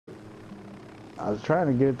I was trying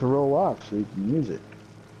to get it to roll off so you can use it.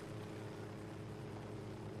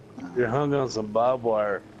 You're hung on some barbed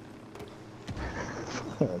wire.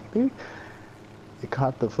 Dude, it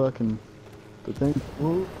caught the fucking thing.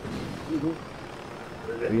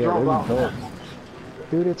 Yeah,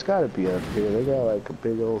 dude, it's gotta be up here. They got like a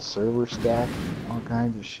big old server stack, all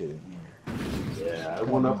kinds of shit in here. Yeah, I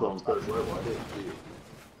went up on third level. I didn't see it.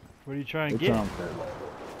 What are you trying to get? On third level.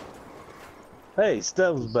 Hey,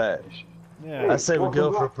 Stubbs back. Yeah. I say we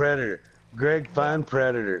go for Predator. Greg, find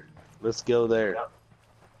Predator. Let's go there. Yep.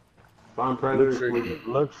 Find Predator.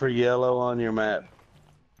 Look for yellow on your map.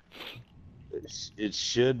 It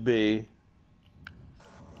should be.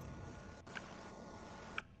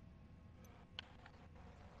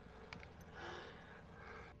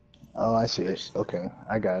 Oh, I see it. Okay,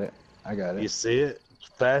 I got it. You see it?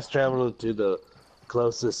 Fast travel to the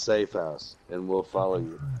closest safe house, and we'll follow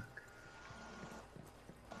you.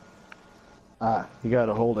 Ah, you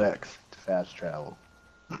gotta hold X to fast travel.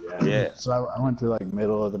 Yeah. So I went to like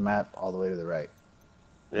middle of the map all the way to the right.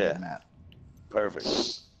 Yeah. Map.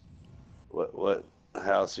 Perfect. What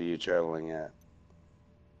house are you traveling at?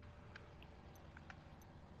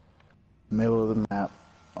 Middle of the map,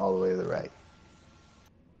 all the way to the right.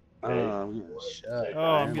 Oh, I'm getting shot. Oh,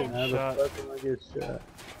 I'm getting How shot. the fuck am I getting shot?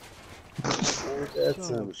 That's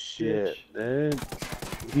some shit, dude.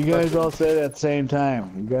 You guys all said it at the same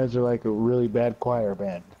time. You guys are like a really bad choir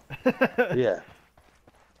band. Yeah.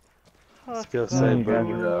 Let's go save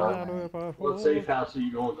What safe house are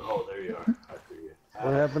you going to? Oh, there you are. I see you.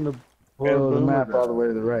 What happened to Middle of the map, all the way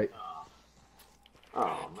to the right.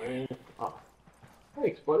 Oh, man. Oh.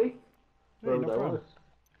 Thanks, buddy. Hey, Wherever no that problem.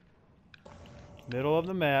 was. Middle of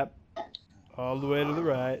the map, all the way to the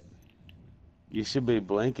right. You should be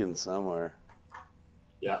blinking somewhere.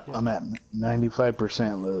 Yeah. I'm at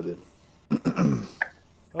 95% loaded.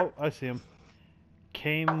 Oh, I see him.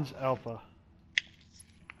 Kane's Alpha.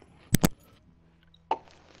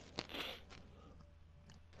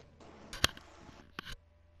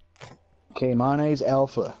 Caymanes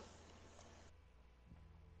Alpha.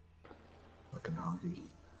 Fucking honky.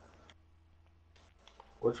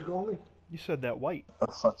 What you call me? You said that white.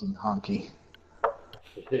 A fucking honky.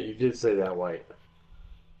 You did say that white.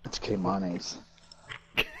 It's Caymanes.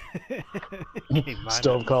 Caymanes.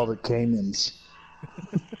 Still called it Caymans.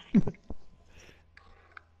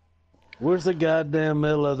 Where's the goddamn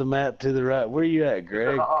middle of the map to the right? Where you at,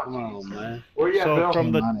 Greg? Oh, Come on, man. Where you at, So Bill?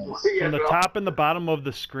 from the Bill? top and the bottom of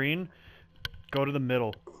the screen, go to the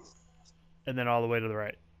middle, and then all the way to the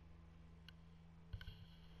right.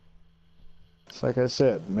 It's like I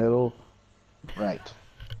said, middle, right.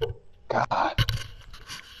 God.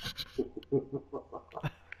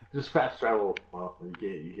 Just fast travel. Well,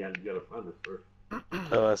 you gotta find it first.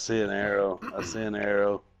 Oh, I see an arrow. I see an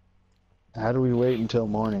arrow. How do we wait until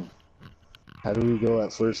morning? How do we go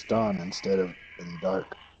at first dawn instead of in the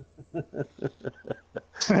dark?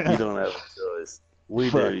 You don't have a choice. We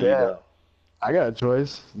Fuck do. You that. don't. I got a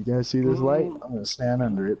choice. You guys see this light? I'm gonna stand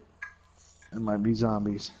under it. There might be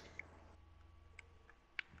zombies.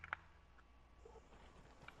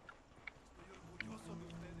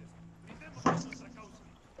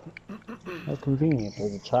 How convenient.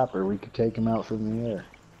 There's a chopper. We could take him out from the air.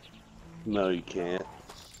 No, you can't.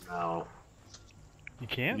 No. You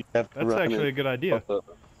can't? You have to That's run actually it. a good idea.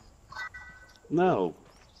 No.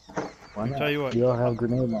 Why not? Tell you what. You all have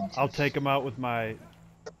grenade launchers. I'll take him out with my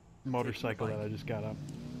motorcycle that I just got up.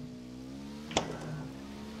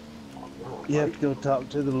 You have to go talk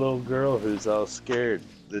to the little girl who's all scared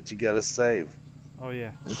that you gotta save. Oh,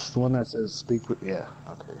 yeah. It's the one that says speak with. Yeah,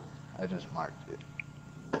 okay. I just marked it.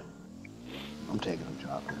 I'm taking the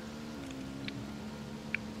chopper.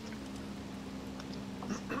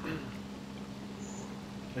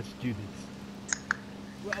 Let's do this.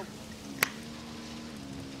 Well,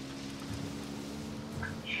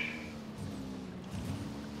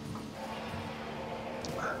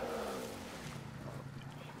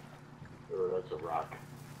 Oh, that's a rock.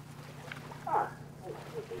 Ah.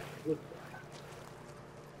 Okay. Good.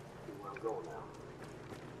 See where I'm going now.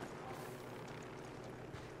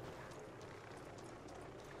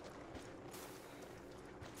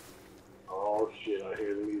 Oh shit! I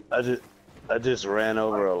hear these. I just ran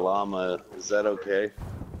over a llama. Is that okay?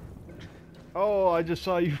 oh, I just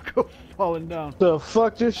saw you go falling down. The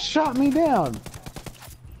fuck just shot me down?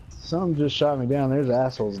 Some just shot me down. There's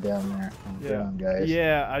assholes down there. I'm down, guys.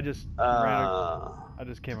 Yeah, I just I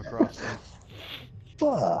just came across them.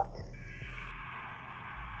 Fuck.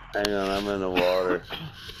 Hang on, I'm in the water.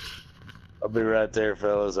 I'll be right there,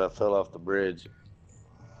 fellas. I fell off the bridge.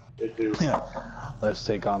 They do. Yeah. Let's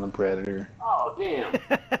take on the predator. Oh damn!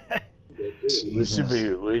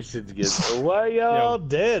 too. We should get. Why y'all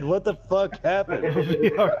dead? What the fuck happened? You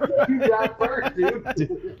got first,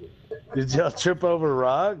 dude. Did y'all trip over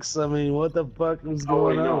rocks? I mean, what the fuck was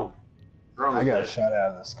going on? No. I got shot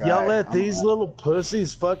out of the sky. Y'all let these little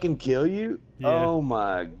pussies fucking kill you? Yeah. Oh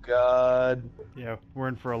my god. Yeah, we're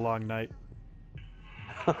in for a long night.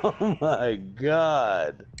 Oh my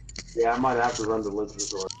god. Yeah, I might have to run to liquor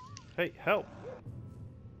store. Hey, help.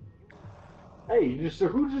 Hey,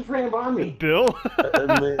 who just ran by me? Bill?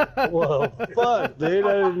 I mean, well, fuck, dude.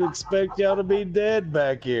 I didn't expect y'all to be dead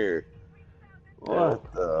back here.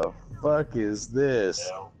 What the fuck is this?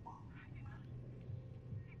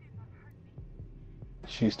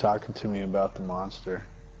 She's talking to me about the monster.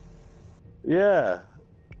 Yeah.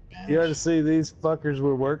 You ought to see these fuckers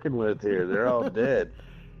we're working with here. They're all dead.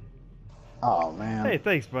 Oh, man. Hey,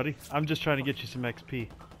 thanks, buddy. I'm just trying to get you some XP.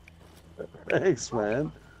 Thanks,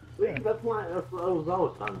 man. See, that's what I was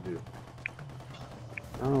always trying to do.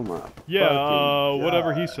 Oh my. Yeah, fucking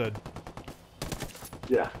whatever God. he said.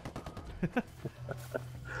 Yeah.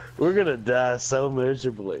 We're gonna die so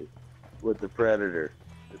miserably with the Predator.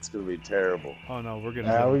 It's gonna be terrible. Oh no, we're gonna.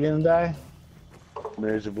 How are we gonna die?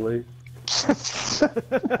 Miserably. Greg,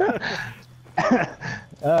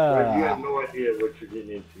 you have no idea what you're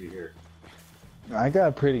getting into here. I got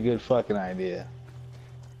a pretty good fucking idea.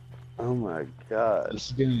 Oh my god. This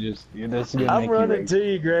is gonna I'm make you running ready.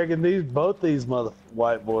 to you, Greg, and both these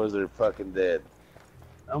white boys are fucking dead.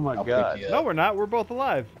 Oh my I'll god. pick you No, up. we're not. We're both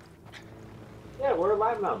alive. Yeah, we're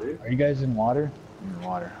alive now, dude. Are you guys in water? You're in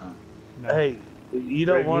water, huh? No. Hey, you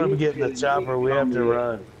don't Greg, want you them to get in the need to- chopper. We have to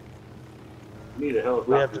run. We need a We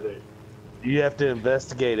helicopter have to- today. You have to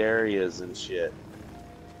investigate areas and shit.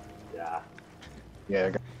 Yeah. Yeah, I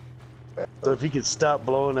got So if you could stop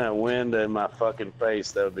blowing that wind in my fucking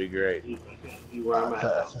face, that would be great. You where I'm I at.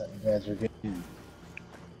 thought you guys were getting.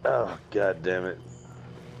 Oh, god damn it.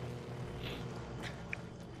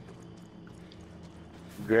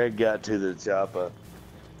 Greg got to the chopper.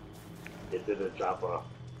 Get to the chopper.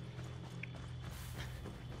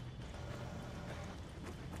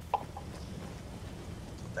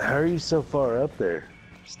 How are you so far up there,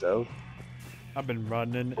 Stove? I've been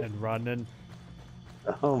running and running.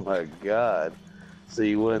 Oh my god. So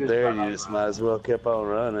you went there and you just might as well kept on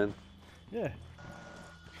running. Yeah.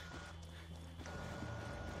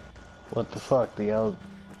 What the fuck? The L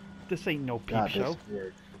This ain't no peep got show. this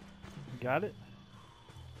weird. Got it?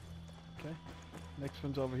 Okay. Next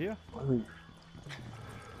one's over here. What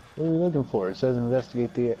are you looking for? It says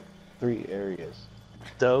investigate the 3 areas.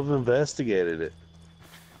 Stove investigated it.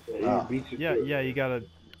 Yeah, he Oh. beat you Yeah, to it. yeah, you gotta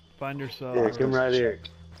find yourself. Yeah, come right here.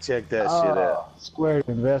 Check that shit out. Square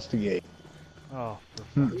to investigate. Oh, for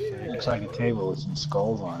fuck's sake. Looks like a table with some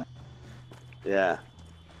skulls on it. Yeah.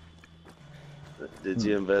 Did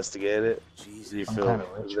you investigate it? Jesus. Do you Some feel kind of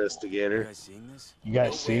ritual. You investigator? guys seeing this? You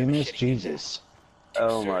guys seen this? Jesus.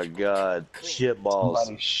 Oh my god. Shit balls.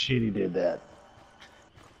 Somebody shitty did that.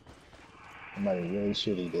 Somebody really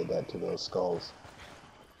shitty did that to those skulls.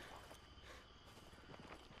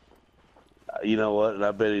 You know what? And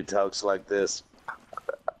I bet he talks like this.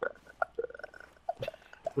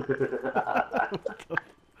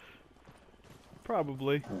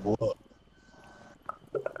 Probably. What?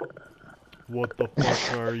 What the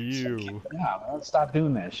fuck are you? Yeah, man, stop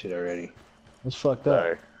doing that shit already. That's fucked up.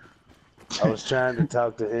 Sorry. I was trying to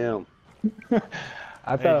talk to him.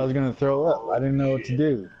 I thought I was gonna throw up. I didn't know what to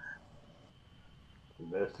do.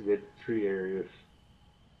 Investigate the tree areas.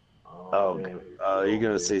 Oh, damn. you're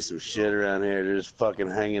gonna see some shit around here. There's fucking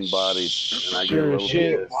hanging bodies, and I get a Sure little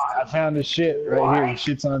shit. pissed. I found this shit right here. It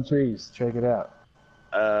shits on trees. Check it out.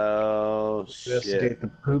 Oh shit! Investigate the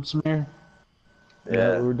poop smear. You know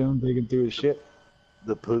what Yeah, we were doing, digging through his shit.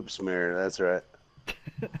 the poop smear. That's right.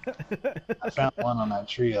 I found one on that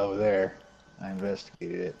tree over there. I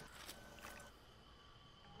investigated it.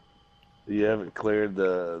 You haven't cleared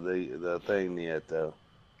the thing yet, though.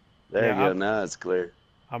 There Yeah, you go. I'm- Now it's clear.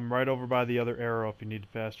 I'm right over by the other arrow if you need to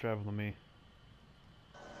fast travel to me.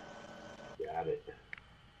 Got it.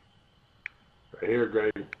 Right here,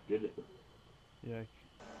 Greg. Get it. Yeah.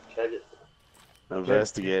 Check it.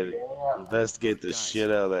 Investigate it. Investigate the shit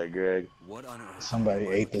out of that, Greg. What on earth? Somebody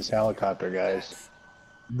ate this helicopter, guys.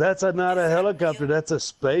 That's not a helicopter. That's a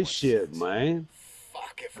spaceship, man.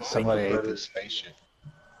 Somebody ate this spaceship.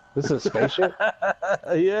 This is a spaceship?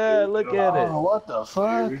 Yeah, look at Oh, it. what the Here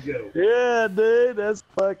fuck? we go. Yeah, dude, that's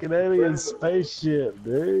fucking alien spaceship,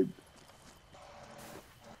 dude.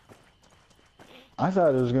 I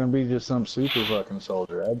thought it was gonna be just some super fucking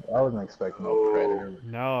soldier. I wasn't expecting no predator.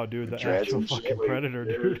 No, dude, the Dreads actual and shit. fucking predator,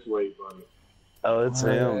 dude. There's way, buddy. Oh, it's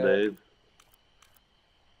him, dude.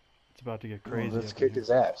 It's about to get crazy. Let's up kick in here. his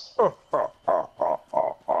ass.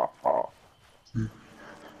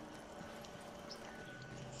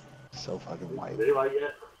 So fucking white. Daylight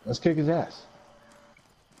yet? Let's kick his ass.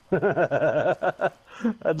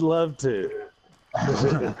 I'd love to.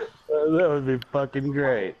 That would be fucking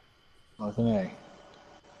great. Fucking A.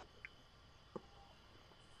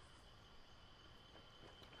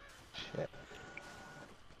 Shit.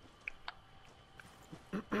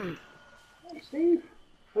 Hey, Steve.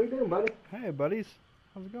 How you doing, buddy? Hey, buddies.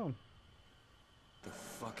 How's it going? The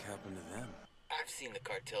fuck happened to them? I've seen the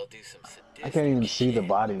cartel do some sadistic I can't even see the shit.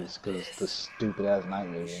 bodies because the stupid ass night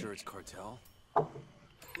You vision. sure it's cartel?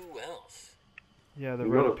 Who else? Yeah, they're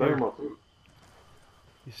You right go up to here. thermal too.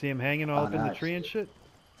 You see him hanging all Oh, up in the nice. tree and shit?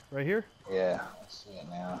 Right here? Yeah, I see it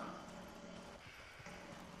now.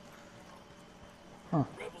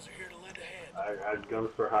 Rebels are here to lend a hand. I had guns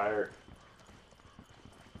for hire.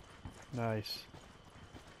 Nice.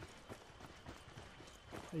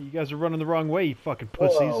 Hey, you guys are running the wrong way, you fucking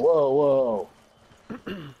pussies. Whoa, whoa.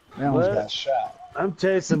 They almost What? got shot. I'm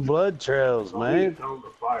chasing blood trails, man. Tell them to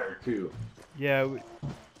fire too. Yeah,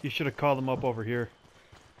 you should have called them up over here.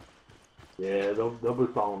 Yeah, they'll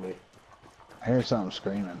be following me. I hear something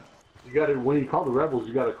screaming. You gotta, when you call the rebels,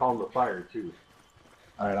 you gotta call them to fire too.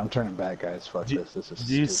 Alright, I'm turning back, guys. Fuck Do- this. This is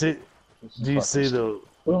Do you see? stupid. This is Do you fucking see stupid.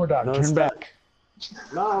 the? Boomer Dog, No, turn stop. back.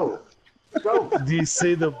 No! Go! Do you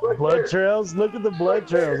see the blood trails? Look at the blood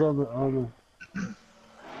trails on the.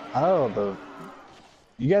 Oh,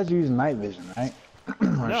 you guys are using night vision, right? Or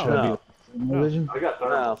No. should I No. be thermal No. vision? I got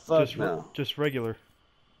thermal. No, fuck Just, no. just regular.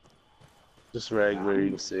 Just regular. You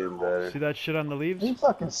can see them better. See that shit on the leaves? Are you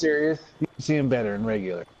fucking serious? You can see him better in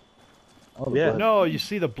regular. Oh, the Yeah. blood- No, you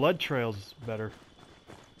see the blood trails better.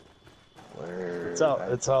 Where-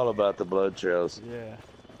 It's all about the blood trails. Yeah.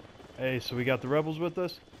 Hey, so we got the rebels with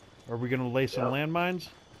us? Are we gonna lay some landmines?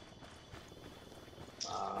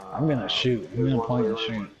 I'm gonna shoot. I'm gonna point and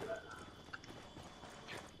shoot.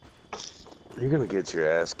 You're gonna get your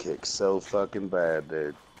ass kicked so fucking bad,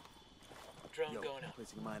 dude. Drone Yo, going out.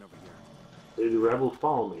 placing a mine over here. Hey, the rebels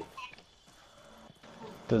follow me.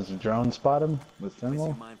 Does the drone spot him with Placing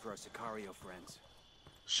thermal? a mine for our Sicario friends.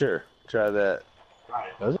 Sure, try that.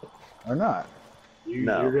 Right. Does it? Or not?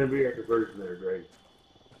 No. You're gonna be our diversion there, Greg.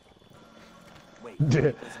 Wait, you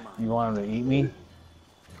place a mine. want him to eat me?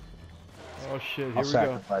 Oh shit, here I'll we go.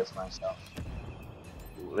 sacrifice myself.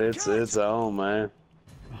 It's on, man.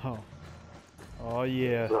 Oh. Oh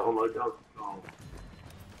yeah. Oh my God. Oh.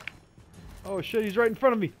 Oh shit, he's right in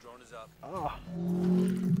front of me. Drone is up. Oh.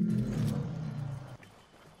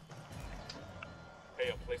 Hey,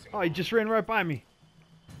 I'm placing. Oh, he just ran right by me.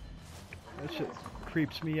 That shit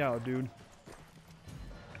creeps me out, dude.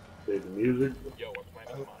 Save the music. Yo, I'm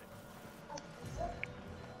planting a mine.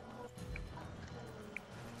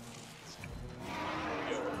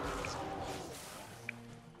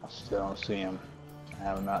 I still don't see him. I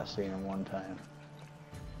have not seen him one time.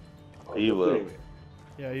 You will.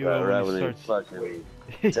 Yeah, you Right, will right when when he he starts.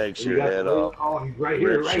 fucking takes You your got head the- off, Oh, he's right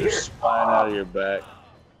here, rips right your here. spine out of your back.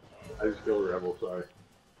 I just killed a rebel, sorry.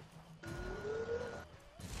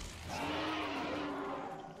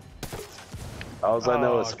 All I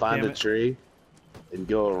know Oh, is find damn a it. tree and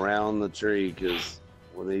go around the tree, because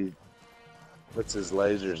when he puts his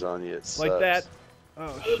lasers on you, it sucks. Like that. Oh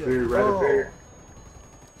Right up shit. here, right up here.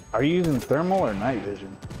 Are you using thermal or night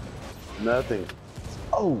vision? Nothing.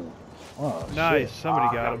 Oh! Oh, Nice. shit. Somebody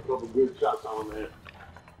Ah, got a him. couple good shots on there.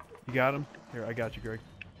 You got him? Here, I got you, Greg.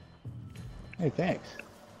 Hey, thanks.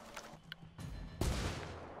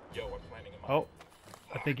 Yo, I'm planting a mine. Oh,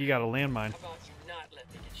 I think he got a landmine. How about you not let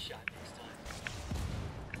me get shot next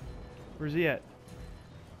time? Where's he at?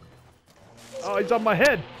 Oh, he's on my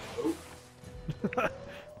head.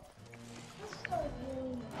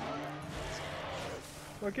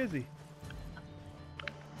 Fuck is he?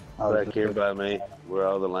 Oh, Back here by me, where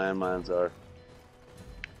all the landmines are.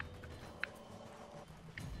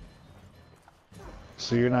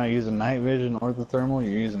 So you're not using night vision or the thermal,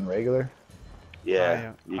 you're using regular?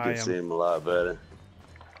 Yeah, I you am. can see him a lot better.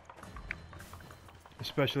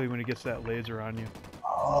 Especially when he gets that laser on you.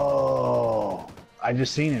 Oh! I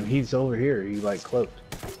just seen him. He's over here. He like cloaked.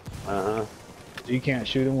 Uh-huh. You can't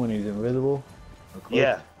shoot him when he's invisible? Or cloaked?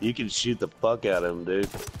 Yeah, you can shoot the fuck out of him, dude.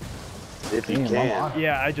 If you Damn, I'm can. on.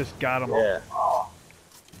 Yeah, I just got him. Yeah. I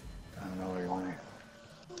don't know where he went.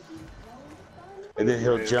 And then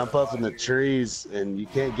he'll jump up in the trees, and you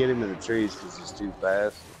can't get him in the trees because he's too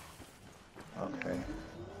fast. Okay.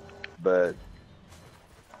 But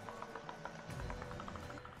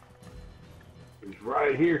He's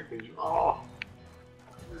right here. He's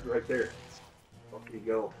right there. Up you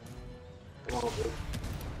go. Come on, dude.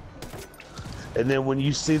 And then when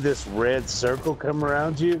you see this red circle come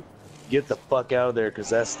around you, get the fuck out of there, because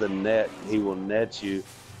that's the net. He will net you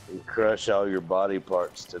and crush all your body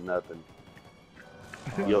parts to nothing.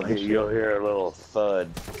 You'll hear a little thud.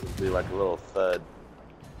 It'll be like a little thud.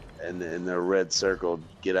 And in the red circle,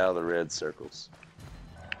 get out of the red circles.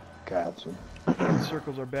 Gotcha.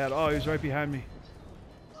 Circles are bad. Oh, he's right behind me.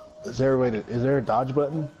 Is there a dodge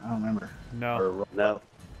button? I don't remember. No.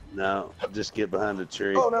 No. Just get behind a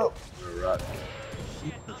tree. Oh no! Or a rock.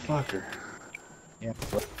 The fucker. Yeah.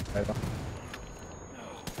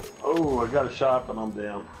 Oh, I got a shot, but I'm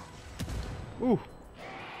down. Ooh.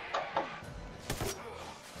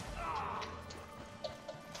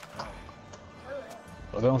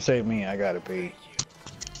 Well, don't save me. I gotta pee.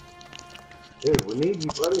 Dude, we need you,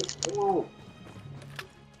 buddy. Come on.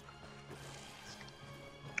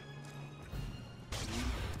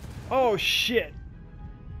 Oh shit.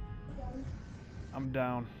 I'm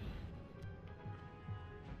down.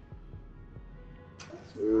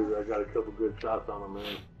 Dude, I got a couple good shots on him,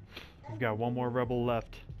 man. We've got one more rebel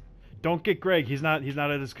left. Don't get Greg. He's not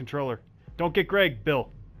at his controller. Don't get Greg, Bill.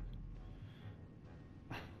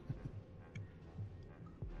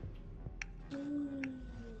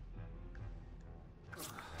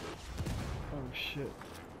 Oh shit.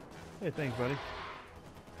 Hey, thanks, buddy.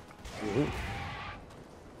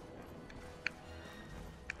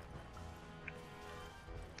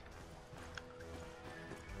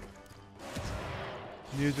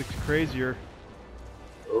 Music's crazier.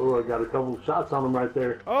 Oh, I got a couple shots on him right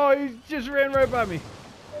there. Oh, he just ran right by me.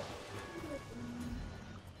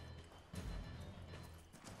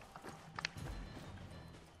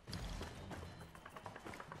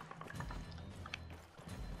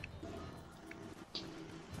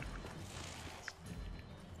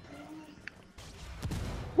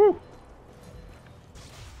 Woo!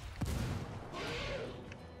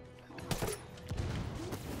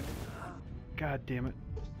 God damn it.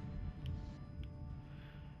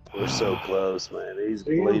 We're so close, man. He's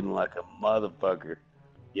bleeding like a motherfucker.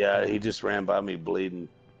 Yeah, he just ran by me bleeding.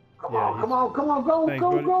 Come on, go, Thanks,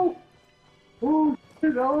 go, buddy. go. Oh,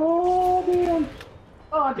 shit. Oh, damn.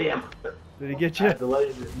 Oh, damn. Did he get you? The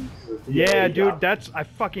laser. Yeah, he dude, got- I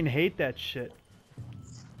fucking hate that shit.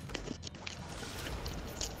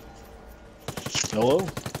 Hello?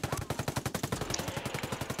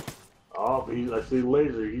 Oh, I see the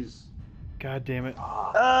laser. He's. God damn it.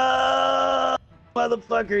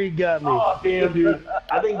 Motherfucker, he got me. Oh, damn, dude.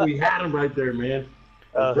 I think we had him right there, man.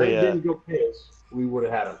 Oh, If Greg yeah. didn't go piss, we would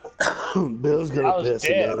have had him. Bill's I gonna was piss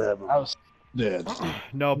dead. and not have him. I was dead.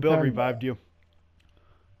 No, Bill Okay. revived you.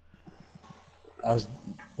 Well,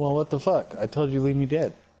 what the fuck? I told you leave me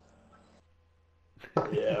dead.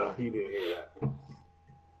 Yeah, he didn't hear that.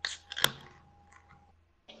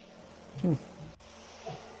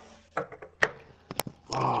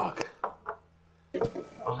 Fuck. I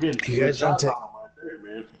was getting You guys don't shots take- on him right there,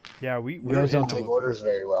 man. Yeah, we You were guys hitting don't him take up. orders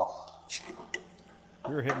very well.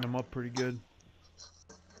 We were hitting him up pretty good.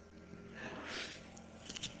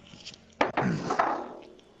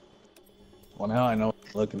 Well, now I know what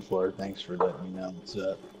I'm looking for. Thanks for letting me know what's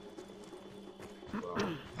up.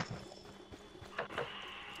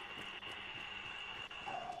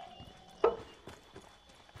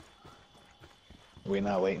 We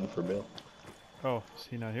not waiting for Bill. Oh, is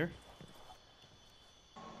he not here?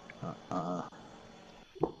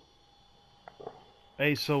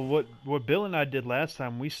 Hey, so what Bill and I did last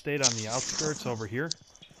time, we stayed on the outskirts over here,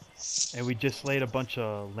 and we just laid a bunch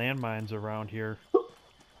of landmines around here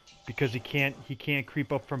because he can't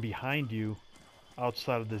creep up from behind you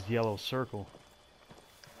outside of this yellow circle.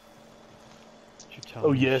 What you telling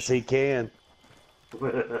Oh, me? yes, he can.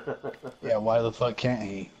 Yeah, why the fuck can't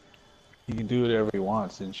he? He can do whatever he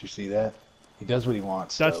wants. Didn't you see that? He does what he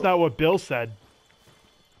wants. That's so. not what Bill said.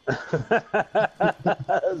 that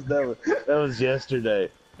was yesterday.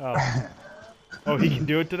 Oh. Oh, he can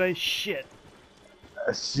do it today? Shit.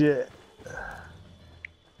 Shit.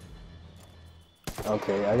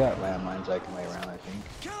 Okay, I got landmines I can lay around, I think.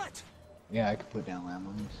 Kill it! Yeah, I can put down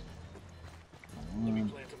landmines. Let me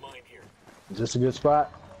plant a mine here. Is this a good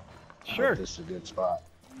spot? I Sure. hope this is a good spot.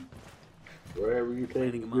 Wherever you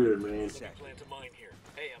think is good, man. Let me plant a mine here.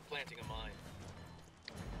 Hey, I'm planting a mine.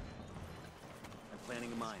 I'm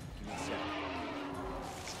planting a mine. Give me a sec.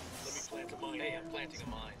 Let me plant a mine. Hey, I'm planting a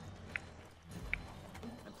mine.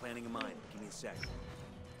 I'm planting a mine. Give me a sec.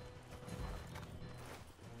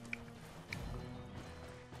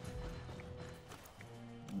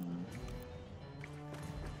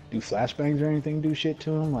 Do flashbangs or anything do shit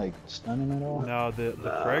to him? Like stun him at all? No, the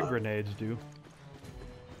frag grenades do.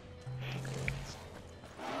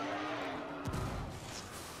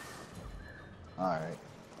 Alright.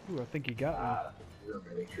 Ooh, I think he got one. There are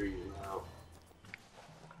many trees now.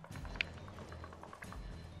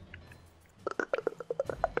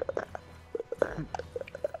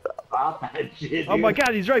 Stop that shit, Oh my dude.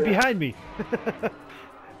 god, he's right behind me!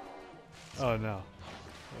 Oh no.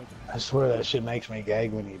 I swear that shit makes me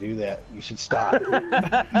gag when you do that. You should stop. You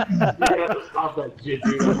have to stop that shit,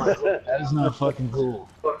 dude. I'm like, what That is not fucking cool.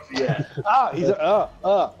 the fuck's he at? Ah, he's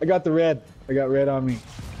I got the red. I got red on me.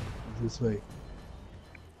 This way.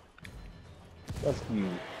 Fuck you.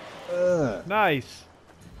 Nice!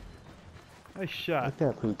 Nice shot. Look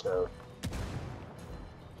that Pluto.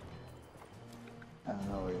 I don't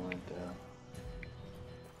know where he went though.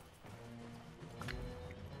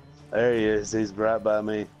 There he is. He's right by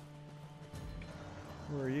me.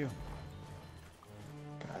 Where are you?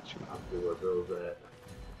 Got you. I'll see what those at.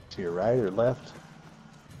 To your right or left?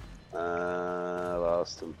 I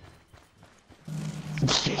lost him.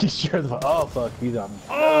 Sure the oh fuck, he's on me.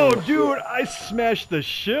 Oh, dude, I smashed the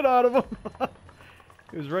shit out of him.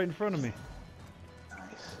 He was right in front of me.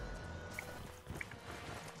 Nice.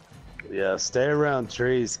 Yeah, stay around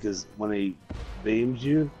trees, because when he beams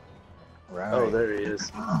you... Right. Oh, there he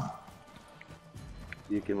is.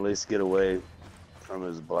 You can at least get away from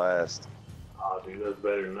his blast. Oh, dude, that's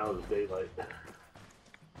better than that was daylight.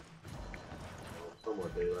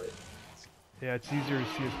 Somewhat daylight. Yeah, it's easier to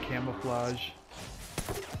see his camouflage.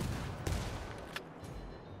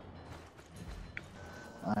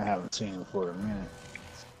 I haven't seen him for a minute.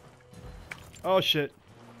 Oh shit.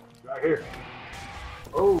 Right here.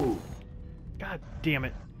 Oh. God damn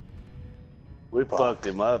it. We fucked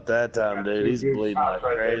him up that time, dude. He's bleeding like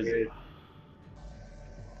crazy.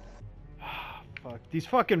 Fuck. These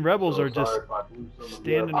fucking rebels are just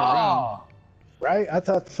standing around. Oh, right? I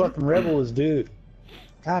thought the fucking rebel was dude.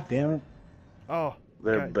 God damn it. Oh.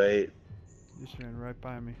 They're God. bait. Just ran right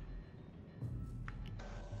by me.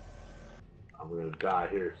 I'm gonna die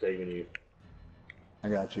here saving you. I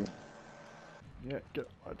got you. Yeah,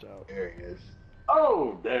 watch out. There he is.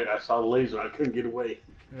 Oh, there! I saw the laser. I couldn't get away.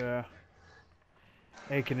 Yeah.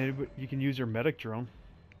 Hey, you can use your medic drone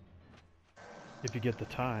if you get the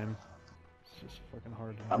time. It's just fucking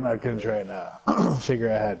hard to do. I'm not gonna try to figure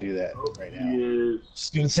out how to do that right now. Yes.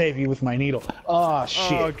 Just gonna save you with my needle. Oh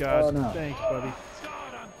shit. Oh god. Oh, no. Thanks, buddy.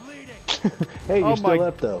 Hey, you're Oh, still my-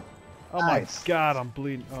 up though. Oh Nice. my god, I'm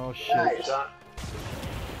bleeding. Oh shit. Nice.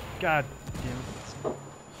 God damn it.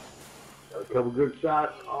 Got a couple good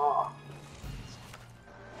shots. Oh.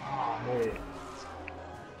 Oh man.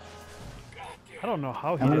 I don't know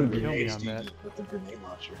how he How many didn't kill me grenades on do you that. use with the grenade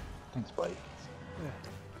launcher? Thanks, buddy.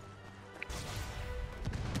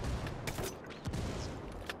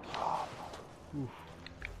 Oof.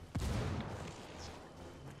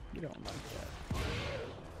 You don't like that.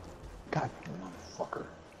 God, motherfucker.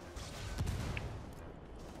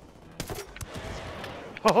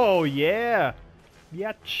 Oh yeah.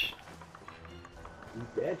 Yatch.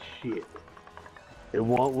 Eat that shit. It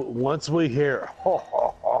won't, once we hear ho,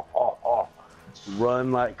 ho, ho, ho, ho,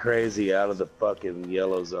 run like crazy out of the fucking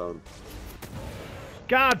yellow zone.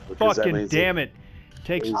 God Because that fucking means damn it.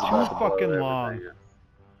 Takes He's too about to blow fucking everything long. up.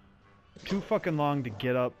 Too fucking long to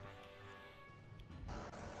get up.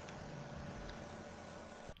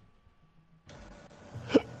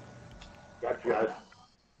 Got you guys.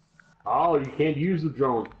 Oh, you can't use the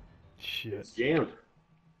drone. Shit. It's jammed.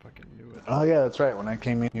 Fucking knew it. Oh yeah, that's right. When I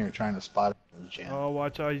came in here trying to spot him, jam. Oh,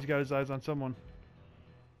 watch out. He's got his eyes on someone.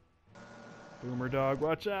 Boomer dog,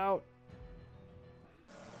 watch out.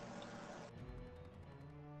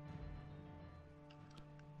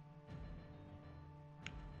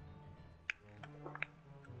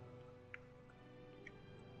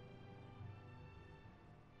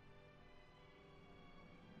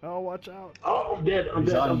 Oh, watch out. Oh, I'm dead. I'm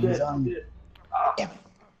He's dead. on, I'm he's dead. on. I'm dead. Damn it.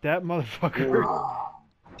 That motherfucker.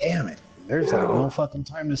 Damn it. There's like no fucking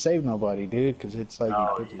time to save nobody, dude, because it's like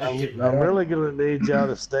Oh, you put yeah. the shit I'm right on. really gonna need y'all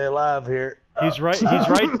to stay alive here. He's right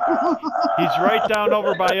down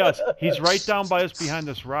over by us. He's right down by us behind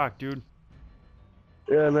this rock, dude.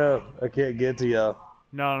 Yeah, no, I can't get to y'all.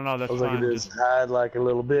 No, that's All I can fine. do is hide like a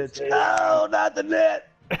little bitch. No, not the net!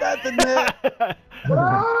 Not the net!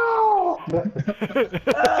 Oh! Stay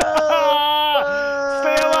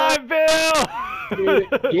alive, Bill!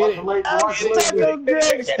 Get it. I'm stuck on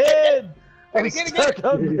Greg's head! I'm stuck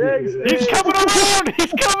on Greg's head! He's coming around!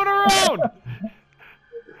 He's coming around!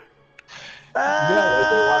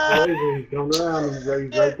 Ah! Watch the laser. He's coming around. He's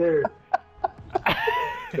right there.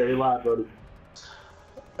 Stay alive, buddy.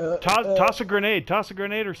 Toss a grenade. Toss a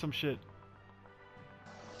grenade or some shit.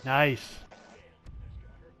 Nice.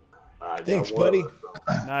 I got Thanks, one. buddy.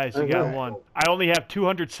 Nice, you got one. I only have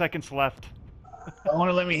 200 seconds left. I want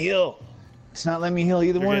to let me heal. It's not letting me heal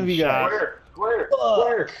either You're one of you getting guys. shot. Square.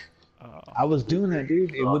 Oh. I was doing that,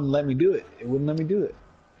 dude. It wouldn't let me do it. It wouldn't let me do it.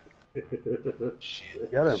 Shit.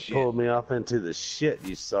 Y'all done Shit. pulled me off into the shit,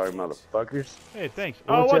 you sorry motherfuckers. Hey, thanks.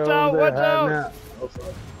 Oh, watch y'all out! over there Watch out! hiding out? Oh,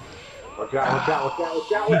 fuck. Watch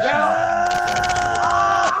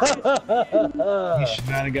out. You should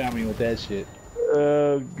not have got me with that shit.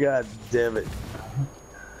 Oh, god damn it.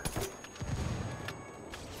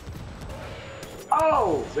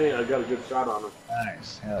 Oh, man, I got a good shot on him.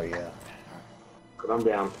 Nice. Hell yeah. But I'm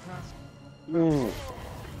down. Oh,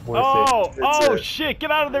 oh it. shit! Get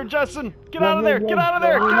out of there, Justin! Get out of there! Get out of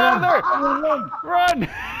there! Get out of there! Run!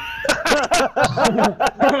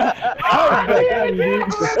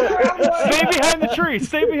 Stay behind the tree!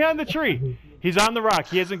 Stay behind the tree! He's on the rock.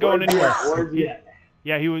 He isn't going anywhere. Where's he at?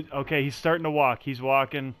 Yeah, he was okay. He's starting to walk. He's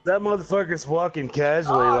walking. That motherfucker's walking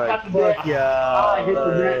casually Oh, I like, got the net. fuck yeah. Oh, I hit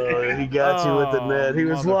the net. He got you with the net. He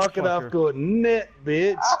was walking off motherfucker. going, net,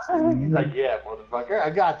 bitch. He's like, yeah, motherfucker, I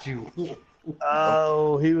got you.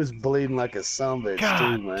 Oh, he was bleeding like a sumbitch too,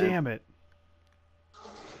 God man. damn it!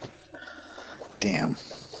 Damn.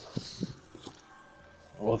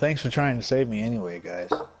 Well, thanks for trying to save me anyway, guys.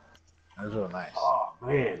 That was real nice. Oh,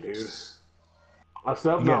 man, dude. I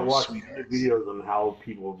still have You not got watched sweet any videos on how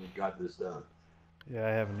people got this done. Yeah, I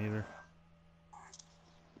haven't either.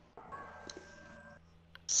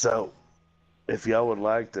 So, if y'all would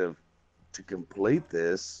like to complete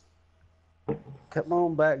this, come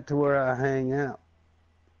on back to where I hang out.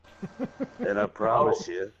 And I promise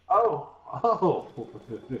you. Oh.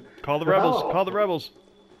 Call the rebels! Call the rebels!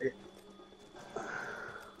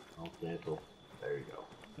 Oh, cancel. There you go.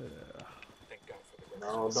 Thank God for the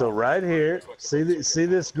No, So right here, see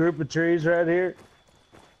this group of trees right here?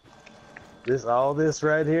 All this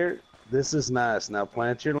right here, this is nice. Now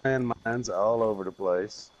plant your landmines all over the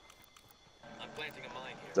place I'm planting a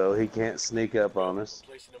mine here. so he can't sneak up on us.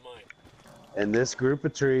 Placing a mine. And this group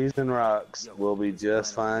of trees and rocks will be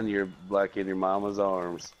just fine. You're like in your mama's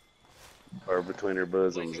arms or between her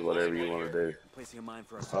bosoms, whatever you want to do. Placing a mine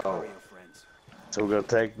for our Sicario friends. So we're gonna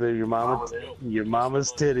take your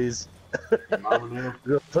mama's titties. Mama,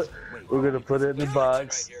 We're gonna put it in the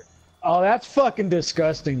box. Oh, that's fucking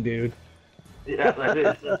disgusting, dude. yeah, that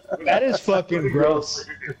is. That is fucking gross.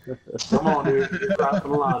 Come on, dude. You're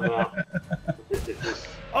crossing the line now.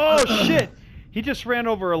 Oh shit! He just ran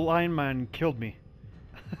over a line mine and killed me.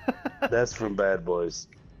 That's from Bad Boys.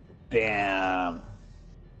 Damn.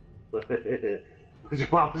 Your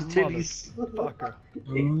mama's titties. Fucker.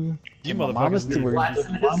 Mm. You Mama's motherfuckers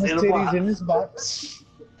need, titties in his box.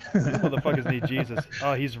 you motherfuckers need Jesus.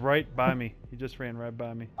 Oh, he's right by me. He just ran right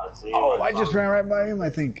by me. Oh, I just ran right by him, I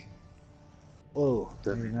think. Whoa.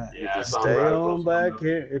 Maybe not. Yeah, If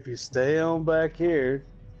you stay on back here,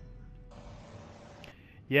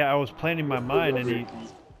 Yeah, I was planting my mine and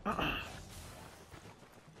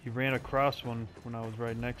he ran across one when I was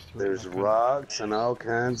right next to it. there's I couldn't- rocks and all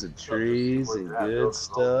kinds of trees and good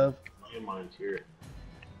stuff. Mine's here.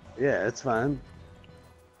 Yeah, it's fine.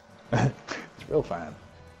 It's real fine.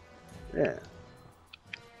 Yeah.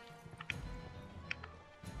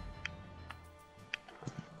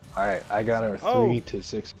 Alright, I got our 3 to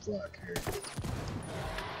 6 o'clock here.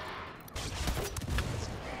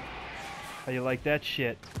 How you like that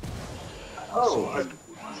shit? Oh,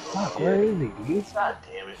 Fuck, where is he, dude? God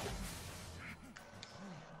damn it.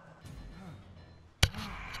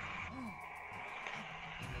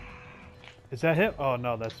 Is that him? Oh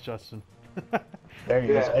no, that's Justin. There he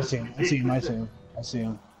is. Yeah. I see him. I see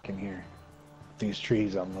him. I can hear these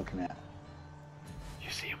trees I'm looking at. You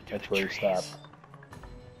see him through That's the where he trees. stopped.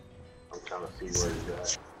 I'm trying to see where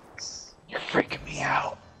he's at. You're freaking me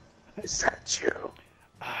out. Is that you?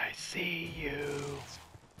 I see you.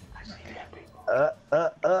 I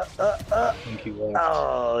think he left.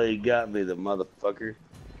 Oh, he got me, the motherfucker.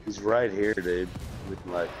 He's right here, dude.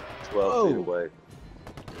 Looking like 12 feet away.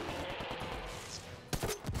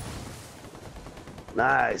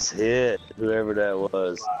 Nice hit, whoever that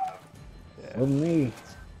was. Wasn't me.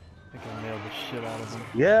 I think I nailed the shit out of him.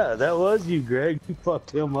 Yeah, that was you, Greg. You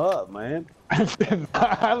fucked him up, man. I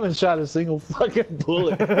haven't shot a single fucking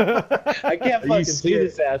bullet. I can't You fucking see scared-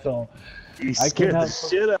 this asshole. You I scared the cannot-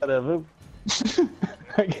 shit out of him.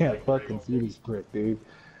 I can't fucking see this prick, dude.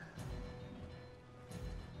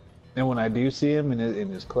 And when I do see him in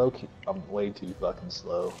his cloak, I'm way too fucking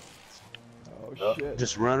slow. Oh shit.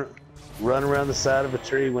 Just run around the side of a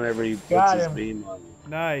tree whenever he puts Got his him. beam on you.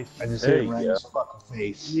 Nice. I just There hit him you right in go. his fucking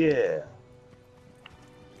face. Yeah.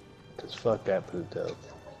 Cause fuck that Pluto.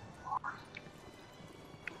 I'm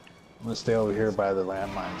gonna stay over here by the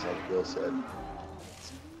landmines, like Bill said.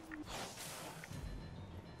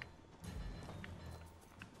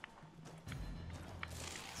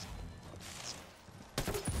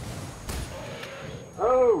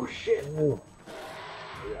 shit. Oh,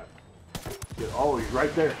 yeah. Oh, he's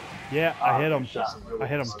right there. Yeah, I hit him. Shot him really I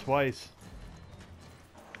hit him hard. twice.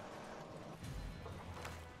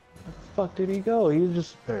 Where the fuck did he go? He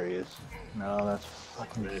just... There he is. No, that's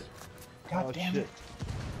fucking... God Oh, damn shit. it.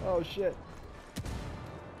 Oh shit.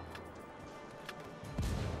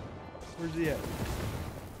 Where's he at?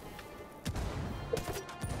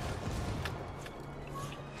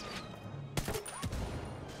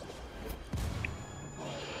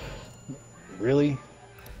 Really?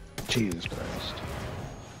 Jesus Christ.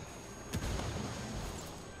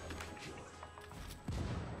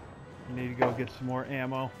 You need to go get some more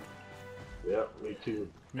ammo. Yeah, me too.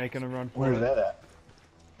 Making a run for Where's it. that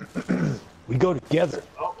at? We go together.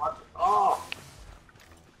 Oh, what? Oh!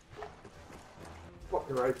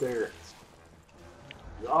 Fucking right there.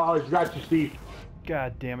 Oh, he's got you, Steve.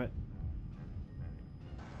 God damn it.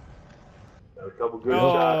 Got a couple good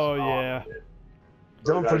Oh, shots. yeah. Shit.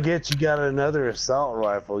 Don't forget you got another assault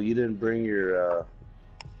rifle. You didn't bring your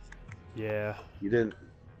Yeah. you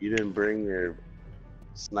didn't bring your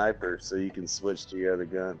sniper so you can switch to your other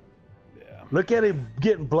gun. Yeah. Look at him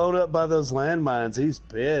getting blown up by those landmines. He's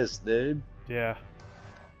pissed, dude. Yeah.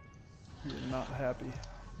 You're not happy.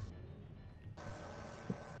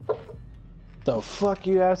 The fuck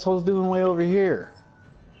you assholes doing way over here?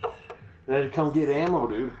 They had to come get ammo,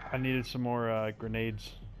 dude. I needed some more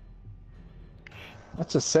grenades.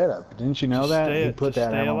 That's a setup. Didn't you know Just that? stay- He put just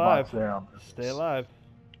that stay ammo alive. box there. Stay alive.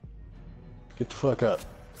 Get the fuck up.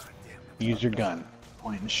 Use your gun.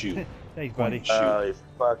 Point and shoot. Thanks, Point buddy. and shoot. Oh, he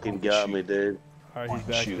fucking got me, dude. Alright, point he's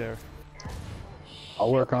and back shoot. there.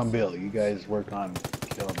 I'll work on Bill. You guys work on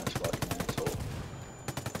killing this fucking asshole.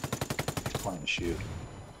 Point and shoot.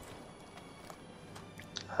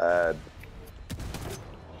 Hide.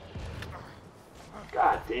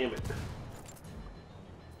 God damn it.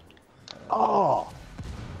 Oh!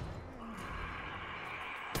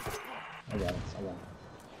 I got it.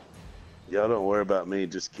 Y'all don't worry about me.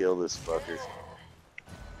 Just kill this fucker.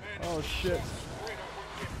 Oh shit.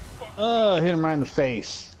 Oh, hit him right in the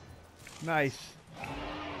face. Nice.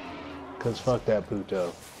 Cause fuck that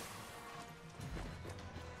puto.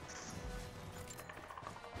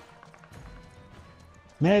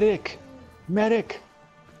 Medic! Medic!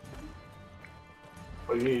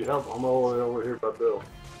 Oh, you need help? I'm all the way over here by Bill.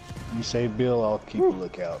 You say Bill, I'll keep a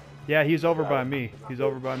lookout. Yeah, he's over by me. He's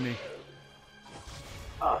over by me.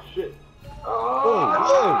 Oh, shit.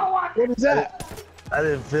 Whoa! What is that? I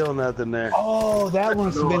didn't feel nothing there. Oh, that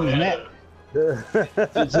must have been his net.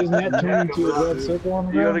 Is his net turned into a red circle on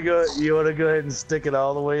the You wanna ground? go? You wanna go ahead and stick it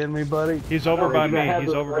all the way in me, buddy? He's over by You gotta me. have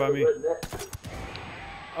He's the- over by me.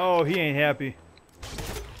 Oh, he ain't happy.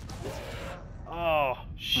 Oh,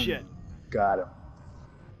 shit. Got him.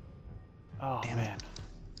 Oh, Damn man.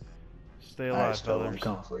 Stay Alright, alive, Stella, I'm fellas.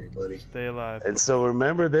 coming for you, buddy. Stay alive. And so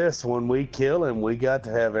remember this: when we kill him, we got to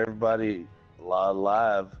have everybody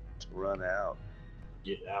alive to run out.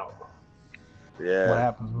 Get out. Yeah. What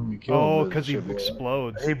happens when we kill him? Oh, Does because he shit blow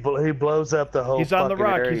up? explodes. He blows up the whole. He's on the fucking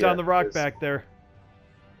rock. He's area. on the rock It's- back there.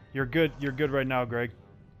 You're good. You're good right now, Greg.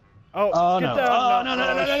 Oh, Oh, get no. down. Oh, no, no,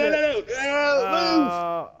 no, no, no, shit. no,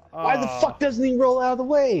 no. Move! Why the oh. fuck doesn't he roll out of the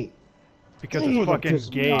way? Because Dude, it's fucking piss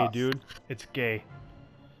me gay, off. dude. It's gay.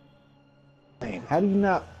 Man, how do you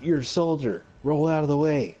not, you're a soldier, roll out of the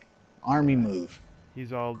way? Army move.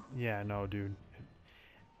 He's all, yeah, no, dude.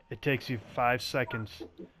 It takes you 5 seconds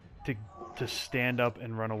to stand up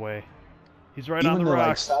and run away. He's right on Even the though I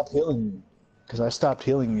rocks. stopped healing you, because I stopped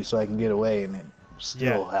healing you so I can get away, and it's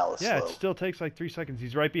still hella Yeah, slow. it still takes like 3 seconds.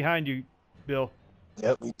 He's right behind you, Bill.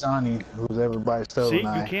 Yep, he's on you. Who's ever by Stove See, and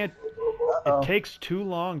I. you can't. Uh-oh. It takes too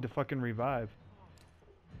long to fucking revive.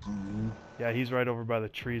 Mhm. Yeah, he's right over by the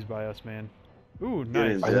trees by us, man. Ooh, Get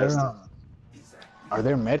nice. in. Are there, Justin. are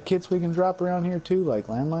there med kits we can drop around here too, like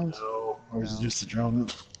landmines? No. Or is it just a drone?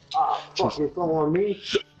 Ah, fuck, it's on me.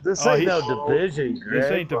 This Oh, ain't he- no division, Greg.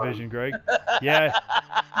 This ain't division, Greg. Yeah,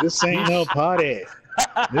 This ain't no party.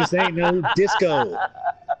 This ain't no disco.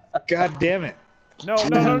 God damn it. no,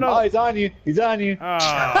 no, no, Oh, no. he's on you. He's on you.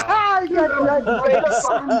 Ah, He got you right in the face.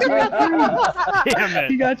 damn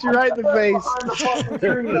He it. got you right in the face. Behind the fucking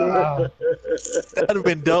tree. That'd have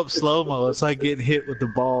been dope slow mo. It's like getting hit with the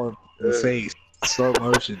ball in the face, slow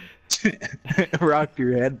motion. Rock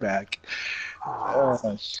your head back.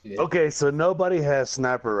 Oh shit! Okay, so nobody has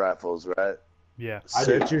sniper rifles, right? Yeah. I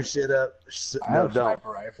Set do. your shit up. I No, have don't. sniper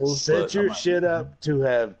rifles. Set but your I'm not shit using up to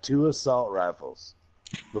have 2 assault rifles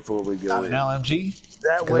before we them. go Not in. an LMG.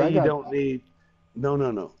 That 'Cause way I you got- don't need.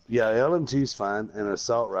 No. Yeah, LMG's fine, and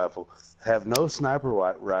assault rifle. Have no sniper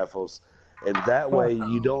rifles. And that way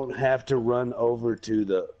you don't have to run over to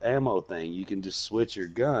the ammo thing. You can just switch your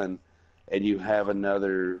gun and you have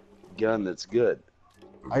another gun that's good.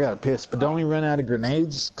 I got pissed, but don't we run out of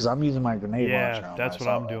grenades? Because I'm using my grenade launcher Yeah, on that's my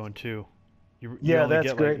what I'm assault doing too. You Yeah, only that's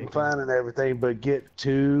get great like and fine and everything, but get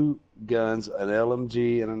 2 guns, an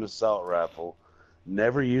LMG and an assault rifle.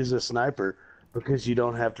 Never use a sniper because you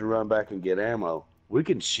don't have to run back and get ammo. We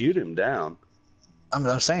can shoot him down.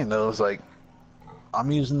 I'm saying though, it's like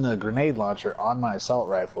I'm using the grenade launcher on my assault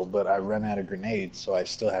rifle, but I run out of grenades, so I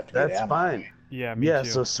still have to get That's ammo. fine. Yeah, me Yeah,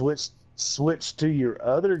 too. so switch to your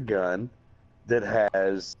other gun that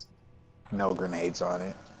has No grenades on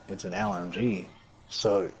it. It's an LMG.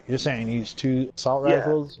 So you're saying use 2 assault yeah.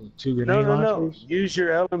 rifles, and 2 No, grenade no, no. launchers? Use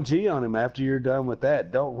your LMG on him after you're done with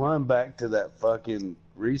that. Don't run back to that fucking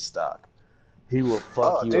restock. He will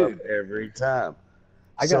fuck Oh, you up dude, every time.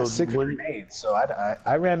 I So got 6 when grenades, so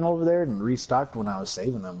I ran over there and restocked when I was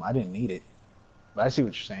saving them. I didn't need it, but I see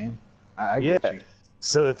what you're saying. I yeah. get you.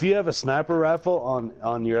 So if you have a sniper rifle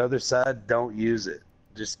on your other side, don't use it.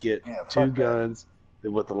 Just get Yeah, 2 fuck that. guns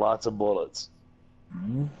with lots of bullets.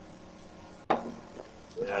 Mhm.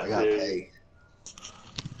 Yeah, I got see, pay.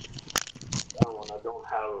 that one I don't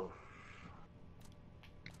have.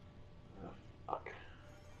 Fuck.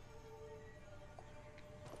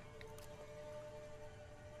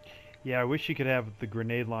 Yeah, I wish you could have the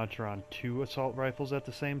grenade launcher on 2 assault rifles at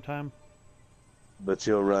the same time. But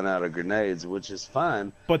you'll run out of grenades, which is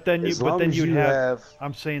fine. But then As long as you'd you have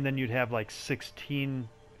I'm saying then you'd have like 16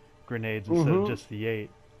 grenades instead Mm-hmm. of just the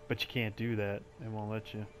 8. But you can't do that. It won't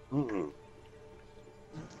let you. Mm-mm.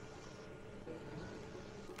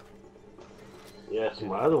 Yeah, so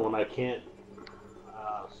my other one I can't.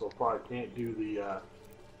 So far I can't do the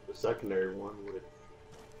secondary one with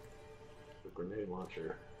the grenade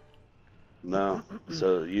launcher. No.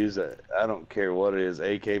 So use it. I don't care what it is,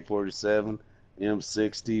 AK-47,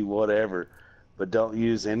 M60, whatever. But don't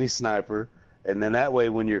use any sniper. And then that way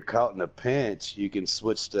when you're caught in a pinch, you can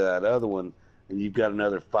switch to that other one and you've got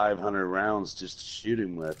another 500 rounds just to shoot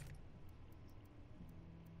him with.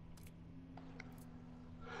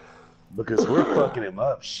 Because we're fucking him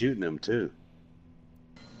up, shooting him too.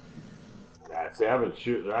 Yeah, see, I haven't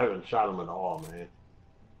shot him at all, man.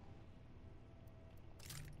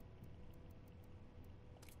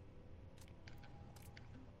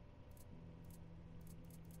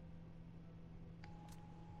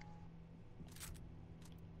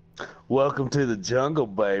 Welcome to the jungle,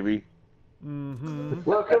 baby. Mm-hmm.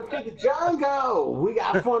 Welcome to the jungle. We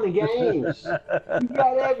got fun and games. We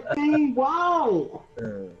got everything you want.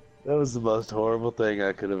 That was the most horrible thing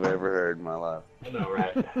I could have ever heard in my life. I know,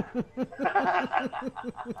 right?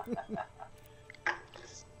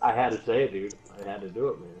 I had to say it, dude. I had to do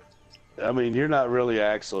it, man. I mean, you're not really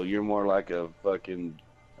Axel. You're more like a fucking.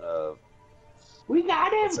 We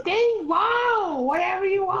got everything. Wow, whatever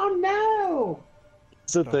you want to know.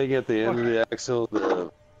 What's the thing at the end of the Axel?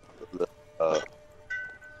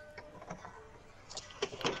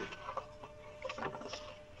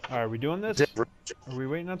 Alright, are we doing this? Are we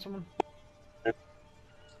waiting on someone?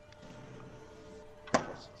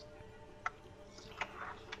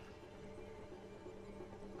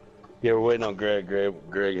 Yeah, we're waiting on Greg.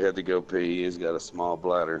 Greg had to go pee. He's got a small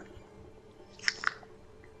bladder.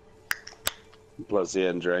 Plus, he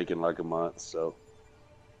hadn't drank in like a month, so.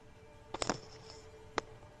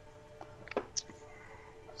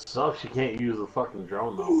 Sucks you can't use the fucking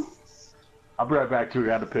drone, though. I'll be right back, too. I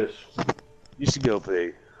got to piss. You should go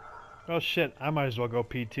pee. Oh shit, I might as well go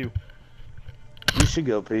pee too. You should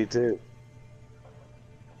go pee too.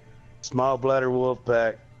 Small bladder wolf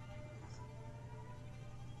pack.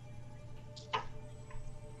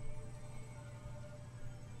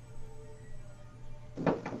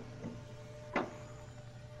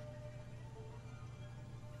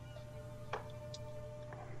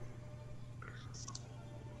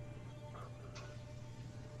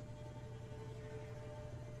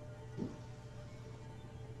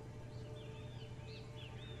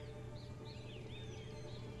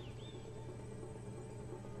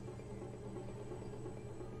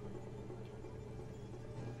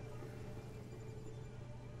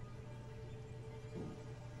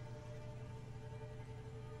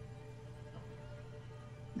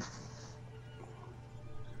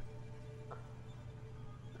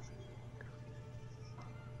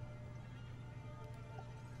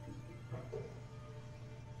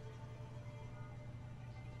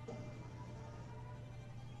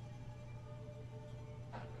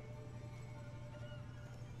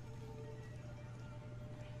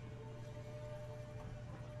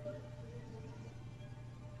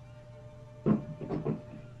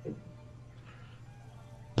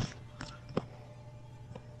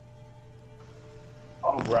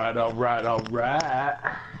 right, all right, all right.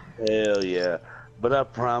 Hell yeah. But I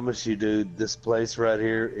promise you, dude, this place right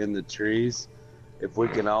here in the trees, if we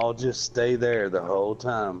can all just stay there the whole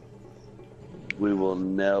time, we will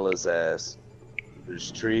nail his ass.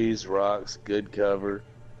 There's trees, rocks, good cover.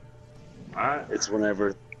 Alright. It's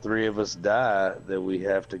whenever 3 of us die that we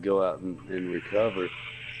have to go out and recover.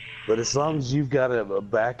 But as long as you've got a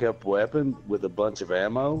backup weapon with a bunch of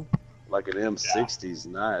ammo, like an M60 is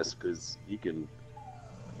nice, because you can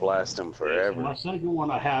blast them So forever. my second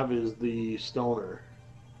one I have is the stoner.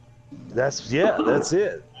 That's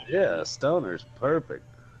it. Yeah, stoner's perfect.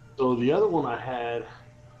 So the other one I had,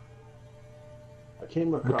 I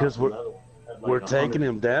came across Because another one. that had like We're 100 taking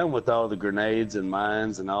him down with all the grenades and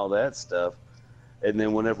mines and all that stuff. And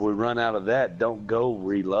then whenever we run out of that, don't go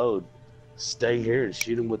reload. Stay here and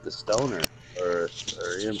shoot him with the stoner or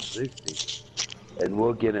M60, and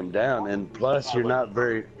we'll get him down. And plus, you're not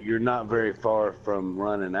very far from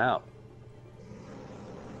running out.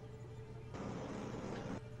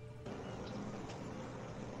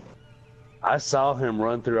 I saw him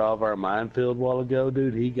run through all of our minefield a while ago,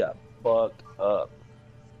 dude. He got fucked up.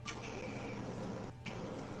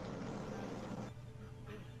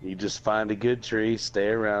 You just find a good tree, stay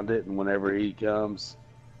around it, and whenever he comes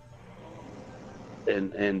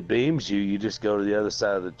and beams you, you just go to the other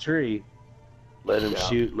side of the tree, let him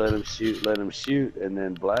shoot, let him shoot, let him shoot, and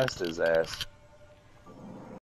then blast his ass.